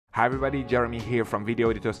Hi everybody, Jeremy here from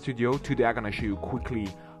Video Editor Studio. Today I'm gonna show you quickly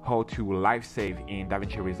how to live save in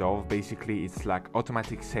Davinci Resolve. Basically, it's like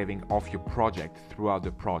automatic saving of your project throughout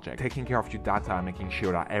the project. Taking care of your data and making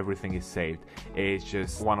sure that everything is saved is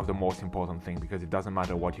just one of the most important things, because it doesn't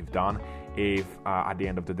matter what you've done if at the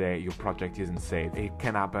end of the day your project isn't saved. It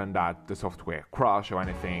can happen that the software crash or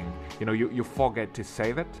anything, you forget to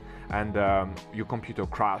save it, and your computer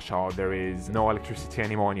crash, or there is no electricity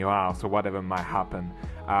anymore in your house, or whatever might happen.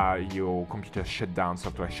 Your computer shut down,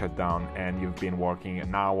 software shut down, and you've been working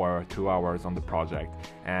an hour, 2 hours on the project,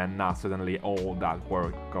 and now suddenly all that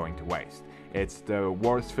work going to waste. It's the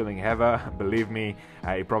worst feeling ever, believe me.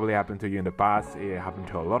 It probably happened to you in the past, it happened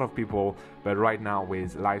to a lot of people, but right now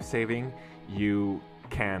with live saving, you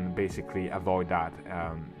can basically avoid that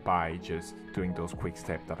by just doing those quick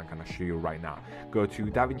steps that I'm going to show you right now. Go to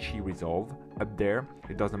Davinci Resolve. Up there,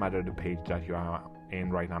 it doesn't matter the page that you are in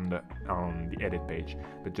right now, on the edit page,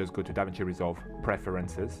 but just go to Davinci Resolve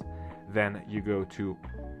Preferences. Then you go to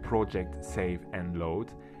Project Save and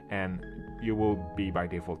Load, and you will be by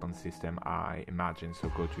default on System, I imagine, so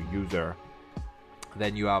go to User.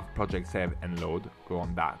 Then you have Project Save and Load, go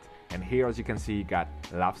on that, and here, as you can see, you got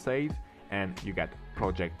Live Save and you get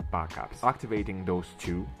Project Backups. Activating those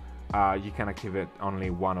two, you can activate only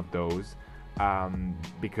one of those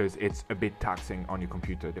because it's a bit taxing on your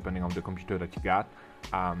computer, depending on the computer that you got.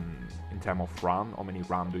 In terms of RAM, how many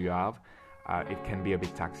RAM do you have? It can be a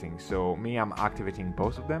bit taxing. So me, I'm activating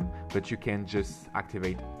both of them, but you can just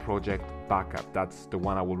activate Project Backup. That's the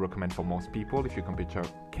one I will recommend for most people if your computer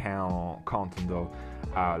can't handle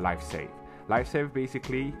live save. Live save,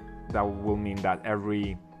 basically, that will mean that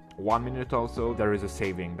every 1 minute or so there is a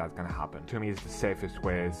saving that's gonna happen. To me, it's the safest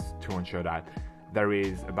way to ensure that there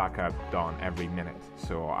is a backup done every minute,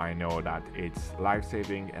 so I know that it's live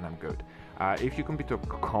saving and I'm good. If your computer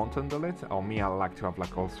can't handle it, or me, I like to have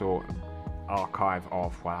like also archive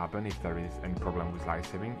of what happened if there is any problem with live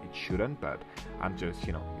saving. It shouldn't, but I'm just,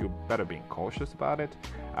 you better be cautious about it.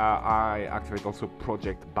 I activate also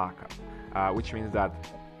Project Backup, which means that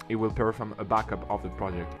it will perform a backup of the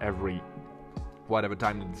project every whatever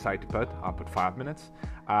time you decide to put. I'll put 5 minutes,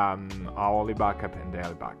 hourly backup and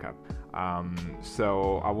daily backup.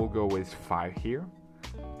 So I will go with 5 here,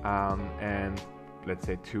 and let's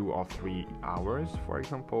say 2 or 3 hours, for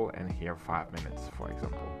example, and here 5 minutes, for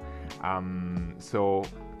example. So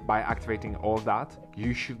by activating all that,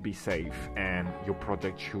 you should be safe, and your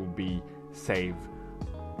project should be saved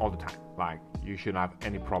all the time. Like, you shouldn't have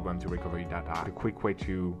any problem to recover your data. The quick way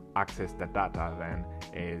to access that data then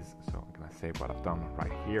is, so I'm gonna save what I've done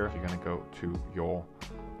right here. You're gonna go to your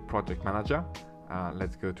project manager.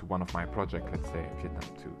 Let's go to one of my projects, let's say Vietnam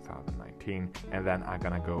 2019, and then I'm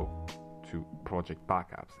gonna go to Project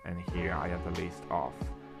Backups, and here I have the list of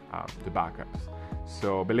the backups.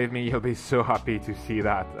 So believe me, you'll be so happy to see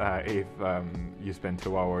that if you spend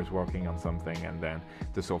 2 hours working on something and then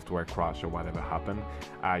the software crash or whatever happened,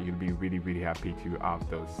 you'll be really happy to have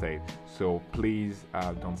those saved. So please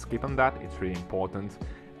don't skip on that. It's really important,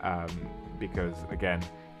 because again,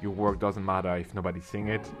 your work doesn't matter if nobody's seeing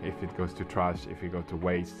it, if it goes to trash, if it goes to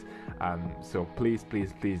waste. So please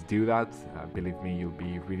do that. Believe me, you'll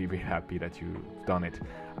be really happy that you've done it.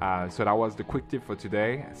 So that was the quick tip for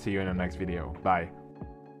today. See you in the next video. Bye.